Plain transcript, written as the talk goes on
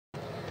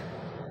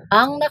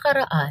Ang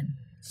nakaraan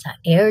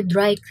sa air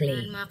dry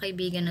clay. Mga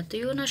kaibigan,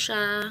 natuyo na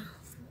siya.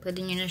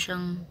 Pwede nyo na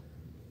siyang,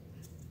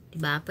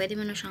 diba? Pwede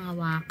mo na siyang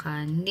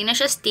hawakan. Hindi na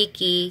siya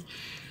sticky.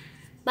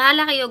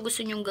 Bahala kayo,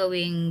 gusto nyong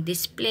gawing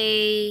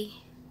display,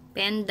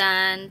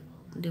 pendant,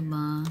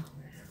 diba?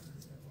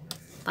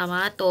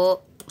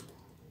 Pamato.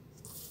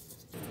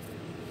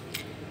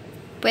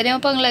 Pwede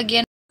mo pang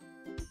lagyan.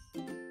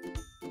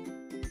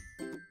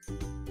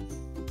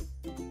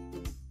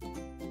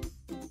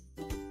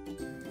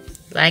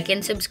 Like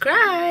and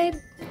subscribe!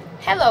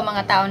 Hello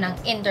mga tao ng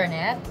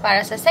internet!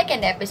 Para sa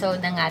second episode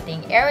ng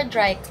ating air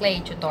dry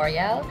clay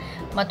tutorial,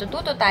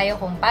 matututo tayo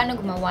kung paano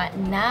gumawa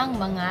ng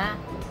mga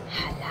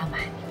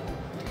halaman.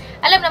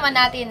 Alam naman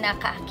natin na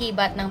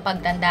kaakibat ng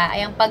pagtanda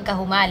ay ang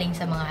pagkahumaling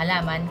sa mga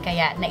halaman,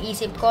 kaya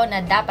naisip ko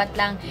na dapat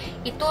lang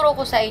ituro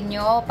ko sa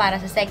inyo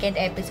para sa second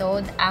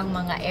episode ang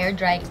mga air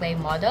dry clay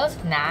models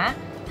na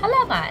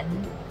halaman.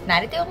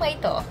 Narito yung mga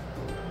ito.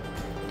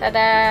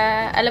 Tada!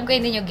 Alam ko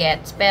hindi nyo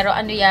gets, pero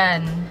ano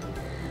yan?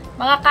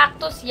 Mga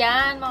cactus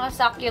yan, mga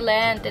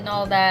succulent and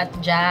all that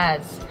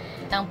jazz.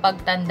 Ng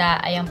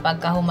pagtanda ay ang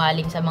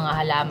pagkahumaling sa mga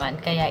halaman.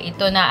 Kaya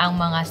ito na ang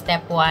mga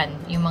step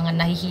 1, yung mga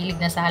nahihilig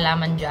na sa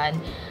halaman dyan.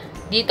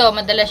 Dito,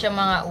 madalas yung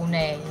mga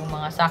una yung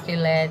mga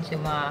succulents,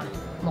 yung mga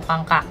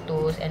mukhang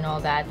cactus and all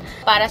that.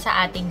 Para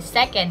sa ating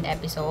second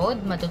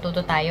episode,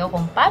 matututo tayo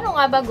kung paano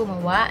nga ba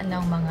gumawa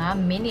ng mga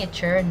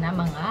miniature na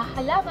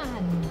mga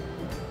halaman.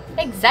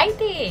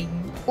 Exciting!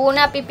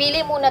 Una,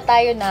 pipili muna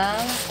tayo ng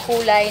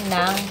kulay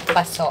ng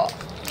paso.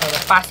 So,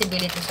 the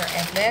possibilities are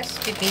endless.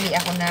 Pipili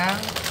ako ng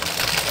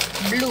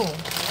blue.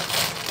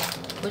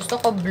 Gusto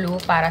ko blue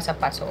para sa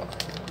paso.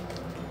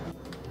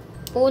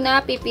 Una,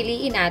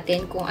 pipiliin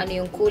natin kung ano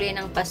yung kulay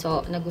ng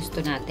paso na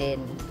gusto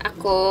natin.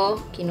 Ako,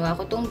 kinuha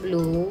ko tong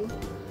blue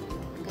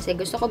kasi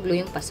gusto ko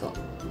blue yung paso.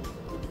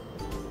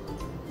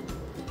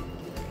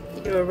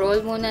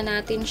 I-roll muna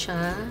natin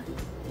siya.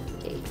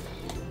 Okay.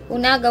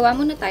 Una, gawa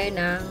muna tayo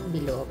ng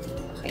bilog.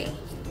 Okay.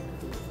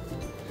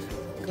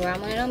 Gawa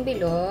muna ng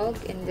bilog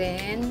and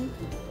then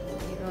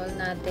i-roll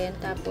natin.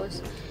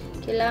 Tapos,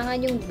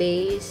 kailangan yung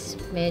base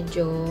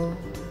medyo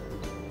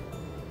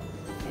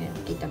ayan,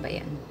 kita ba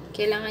yan?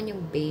 Kailangan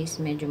yung base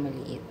medyo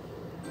maliit.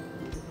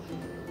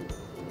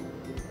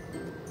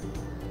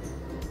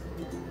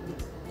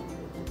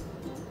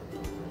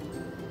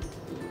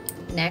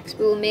 Next,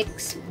 we'll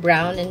mix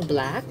brown and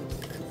black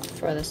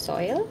for the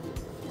soil.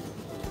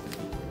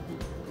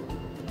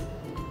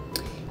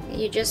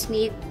 You just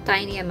need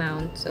tiny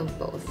amounts of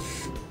both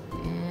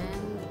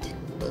and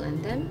blend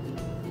them.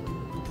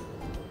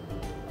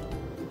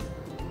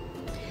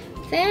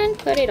 Then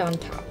put it on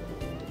top.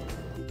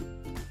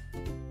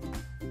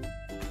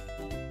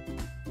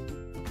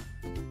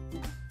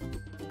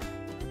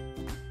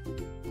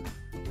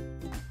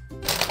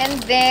 And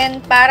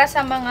then para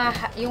sa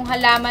mga yung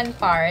halaman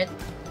part,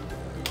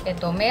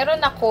 ito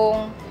meron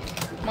akong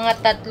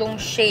mga 3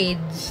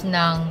 shades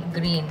ng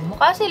green.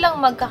 Mukha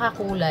silang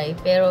magkakakulay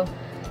pero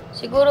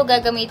siguro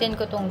gagamitin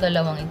ko tong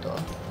dalawang ito.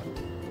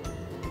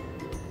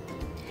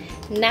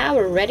 Now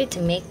we're ready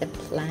to make the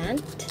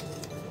plant.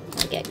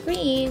 I'll get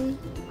green.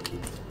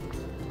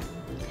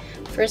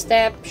 First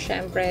step,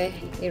 syempre,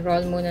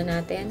 i-roll muna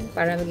natin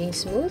para maging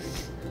smooth.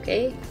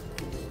 Okay?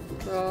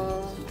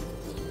 Roll.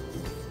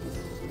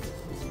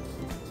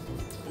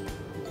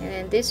 And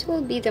then this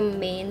will be the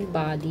main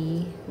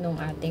body ng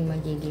ating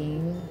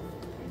magiging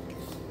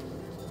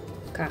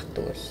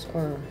cactus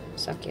or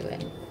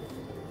succulent.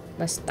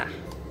 Basta.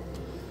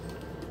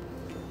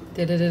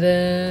 Okay,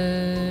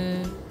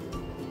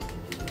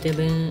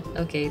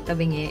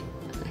 tabingi.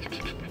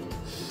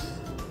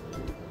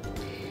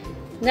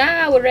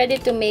 Now, we're ready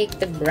to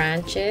make the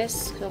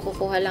branches. So,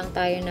 kukuha lang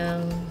tayo ng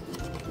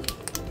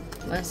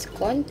mas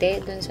konti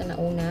dun sa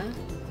nauna.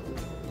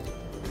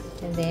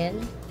 And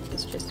then,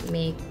 let's just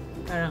make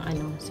parang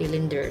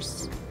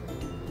cylinders.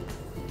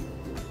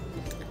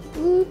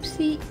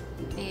 Oopsie!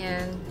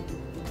 Ayan.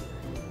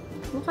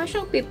 Mukha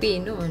siyang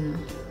pipino,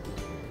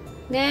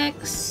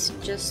 Next,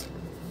 just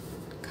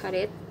cut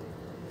it.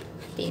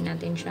 Hatiin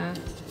natin siya.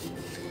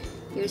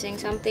 Using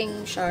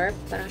something sharp,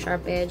 parang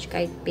sharp edge,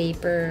 kahit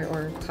paper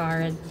or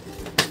card.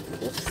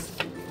 Oops.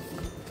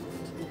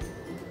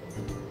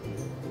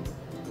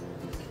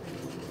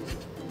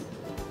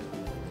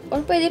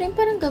 Or pwede rin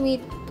palang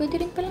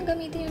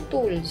gamitin yung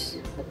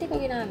tools. Ba't di ko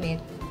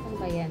ginamit? Ano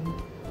ba yan?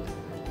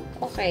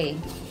 Okay.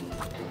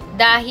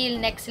 Dahil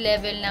next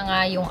level na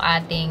nga yung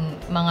ating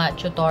mga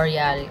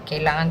tutorial,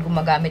 kailangan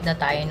gumagamit na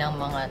tayo ng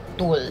mga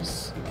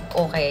tools.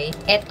 Okay.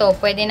 Ito,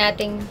 pwede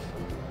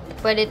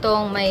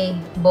tong may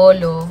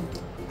bolo.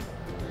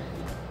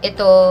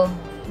 Ito,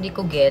 hindi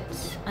ko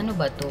gets. Ano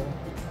ba to?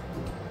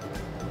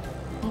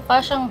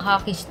 Mukha siyang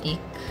hockey stick.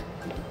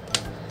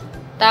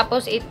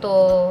 Tapos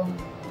ito,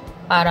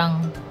 parang,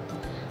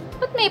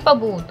 ba't may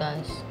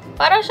pabutas?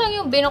 Parang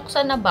siyang yung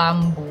binuksan na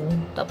bamboo.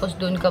 Tapos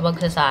dun ka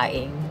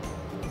magsasaing.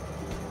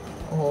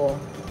 Oh.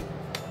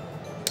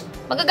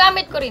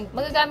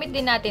 Magagamit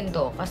din natin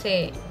to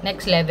kasi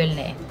next level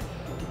na eh.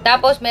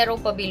 Tapos meron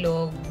pa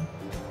bilog.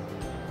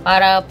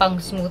 Para pang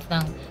smooth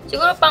ng,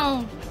 siguro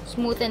pang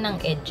smoothen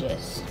ng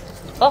edges.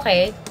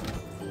 Okay.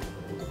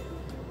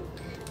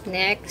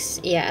 Next,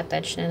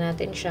 i-attach na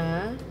natin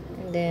siya.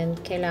 And then,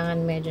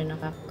 kailangan medyo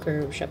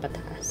naka-curve siya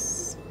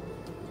pataas.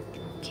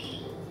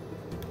 Okay.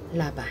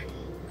 Laban.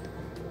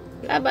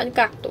 Laban,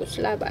 cactus.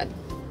 Laban.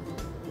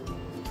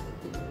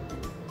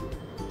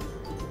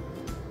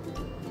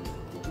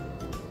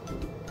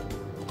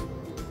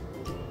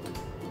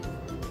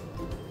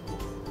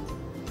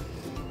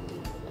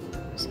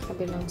 Sa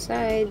kabilang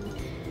side.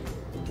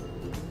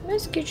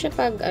 Mas cute siya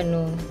pag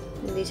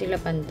hindi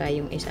sila pantay.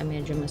 Yung isa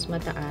medyo mas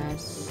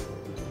mataas.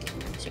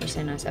 Yung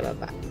isa nasa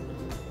baba.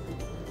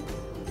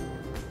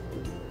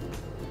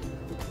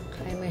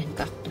 Kaya mo yan,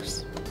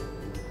 cactus.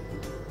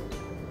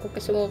 Huwag ka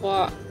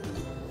sumuko.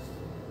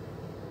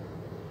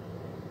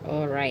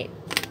 Alright.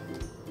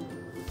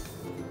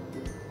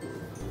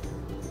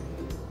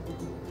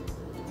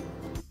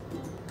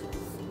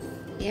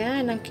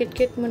 Yan, ang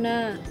cute-cute mo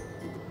na.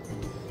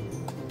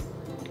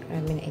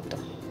 Marami na ito.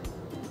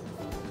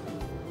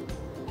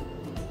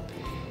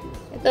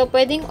 Ito,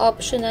 pwedeng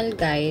optional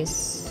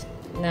guys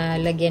na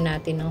lagyan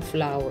natin ng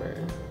flower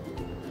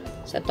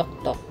sa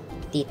tuktok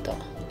dito.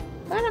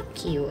 Para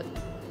cute.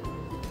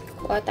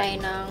 Kuha tayo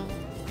ng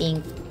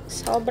pink.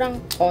 Sobrang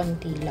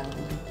konti lang.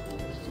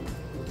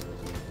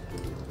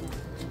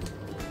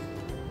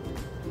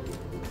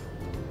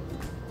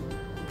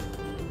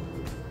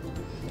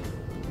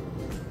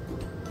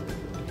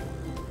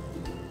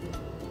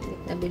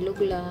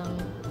 Nabilog lang.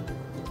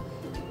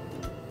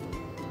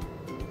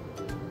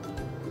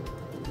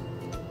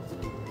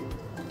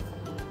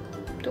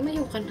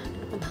 Tumayo ka na.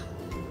 Ano ka ba?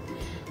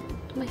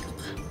 Tumayo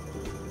ka.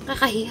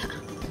 Nakakahiya.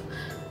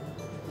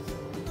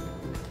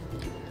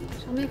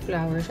 So, may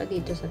flower siya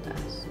dito sa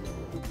taas.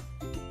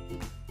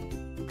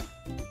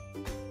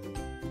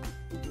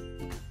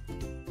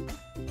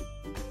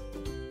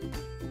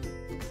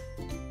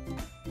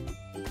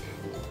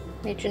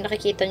 Medyo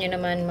nakikita nyo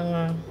naman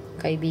mga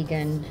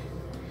kaibigan,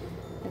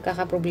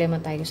 nagkakaproblema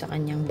tayo sa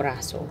kanyang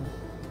braso.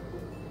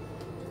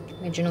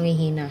 Medyo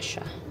nangihina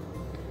siya.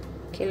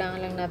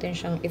 Kailangan lang natin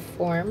siyang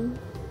i-form.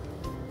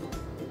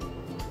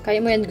 Kaya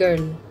mo yan,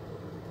 girl.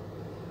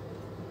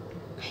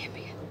 Kaya mo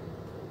yan.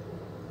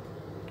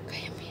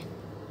 Kaya mo yan.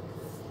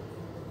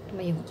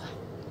 Tumayo ka.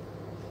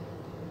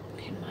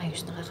 Kaya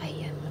maayos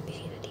nakakahiya mga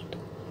bisita dito.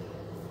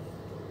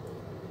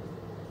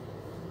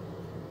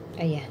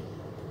 Ayan.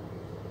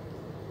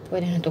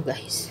 Pwede na to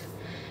guys.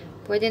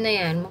 Pwede na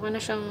yan. Mukha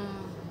na siyang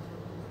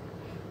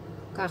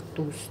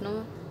cactus,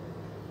 no?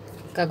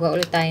 Gagawa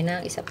ulit tayo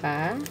ng isa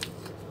pa.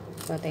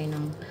 Gawa tayo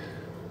ng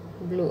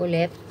blue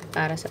ulit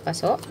para sa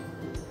paso.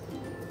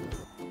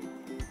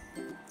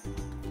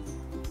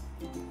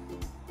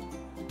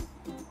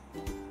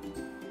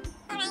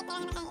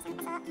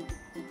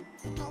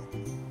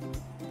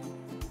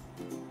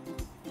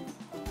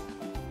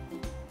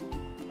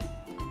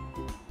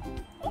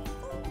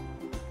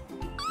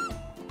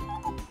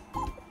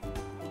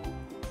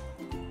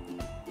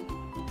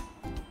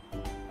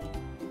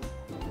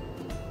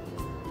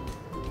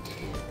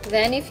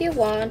 Then, if you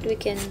want, we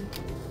can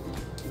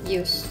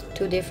use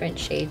two different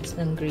shades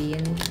ng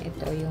green.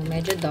 Ito yung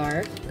medyo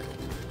dark.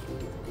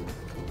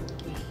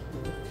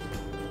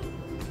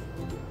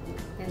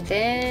 And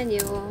then,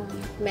 yung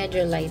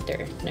medyo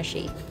lighter na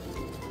shade.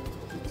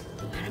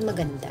 Para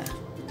maganda.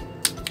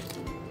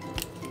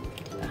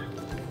 Diba?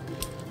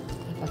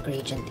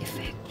 Ipa-gradient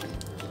effect.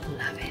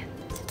 Love it.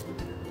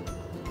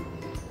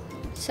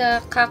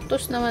 Sa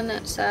cactus naman,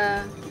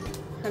 sa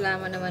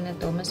halaman naman na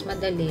to, mas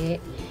madali.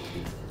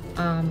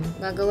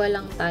 Gagawa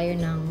lang tayo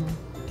ng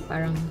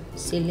parang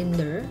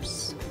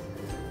cylinders.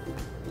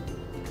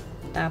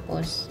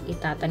 Tapos,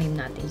 itatanim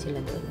natin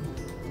sila doon.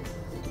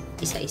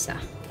 Isa-isa.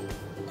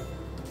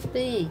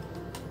 Hey!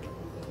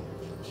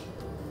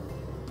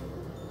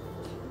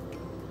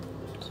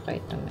 So,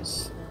 kahit na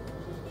mas.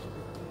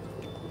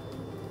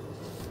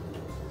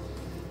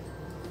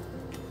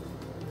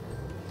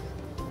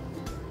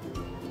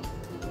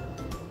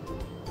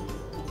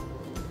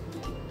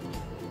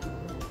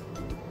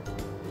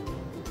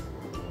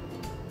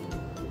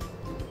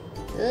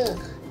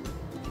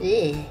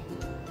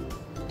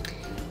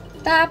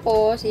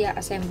 Tapos,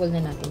 i-assemble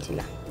na natin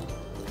sila.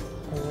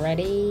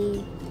 Ready?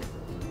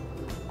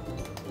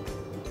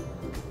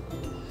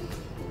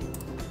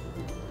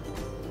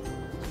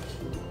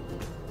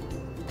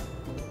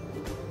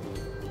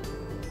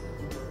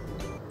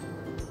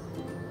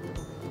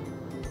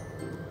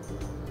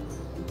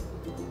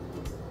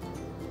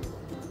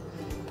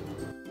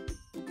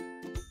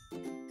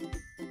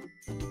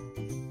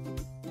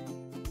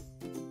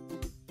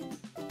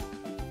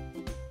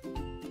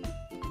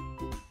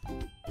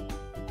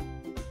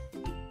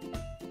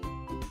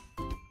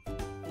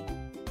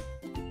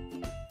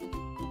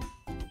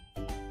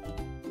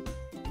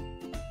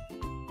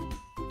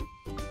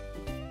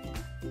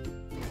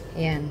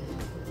 Ayan.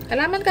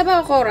 Halaman ka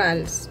ba o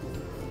corals?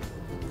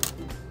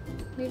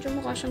 Medyo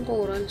mukha siyang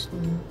corals.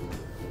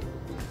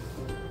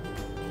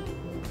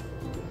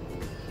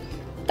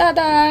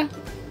 Tada!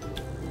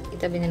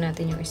 Itabi na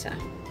natin yung isa.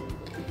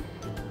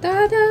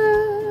 Tada!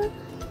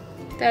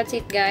 That's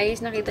it,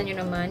 guys. Nakita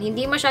nyo naman.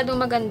 Hindi masyadong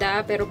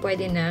maganda, pero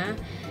pwede na.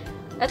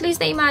 At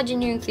least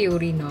na-imagine nyo yung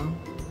theory, no?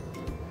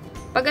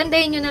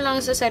 Pagandahin nyo na lang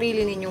sa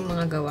sarili ninyong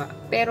mga gawa.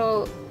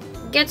 Pero,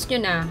 gets nyo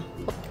na.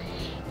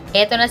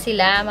 Eto na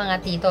sila, mga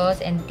titos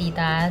and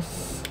titas.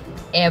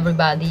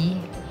 Everybody.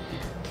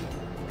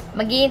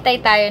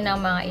 Maghihintay tayo ng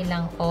mga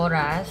ilang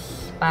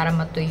oras para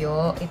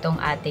matuyo itong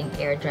ating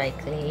air dry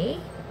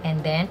clay.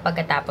 And then,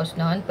 pagkatapos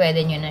nun,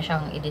 pwede nyo na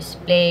siyang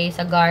i-display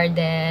sa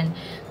garden.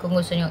 Kung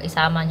gusto nyo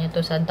isama nyo to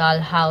sa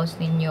dollhouse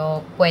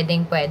ninyo,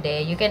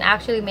 pwedeng-pwede. You can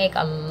actually make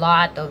a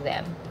lot of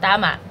them.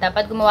 Tama,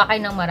 dapat gumawa kayo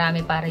ng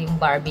marami para yung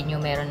Barbie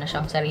nyo meron na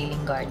siyang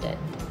sariling garden.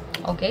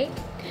 Okay?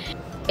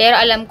 Pero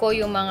alam ko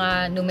yung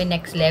mga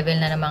next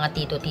level na ng mga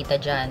tito-tita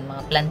dyan,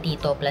 mga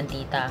plantito,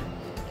 plantita.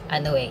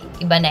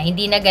 Iba na.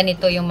 Hindi na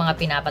ganito yung mga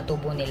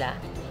pinapatubo nila.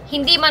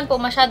 Hindi man po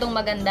masyadong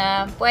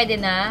maganda, pwede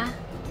na.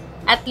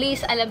 At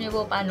least, alam niyo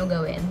po paano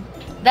gawin.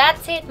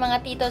 That's it,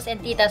 mga titos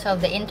and titas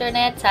of the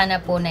internet. Sana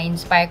po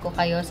na-inspire ko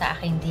kayo sa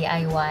aking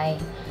DIY.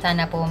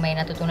 Sana po may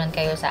natutunan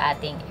kayo sa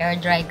ating air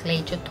dry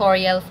clay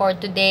tutorial for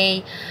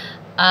today.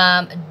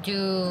 Do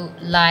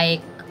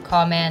like,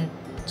 comment,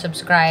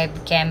 subscribe,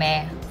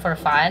 keme for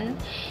fun.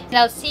 And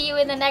I'll see you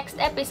in the next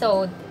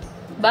episode.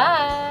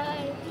 Bye!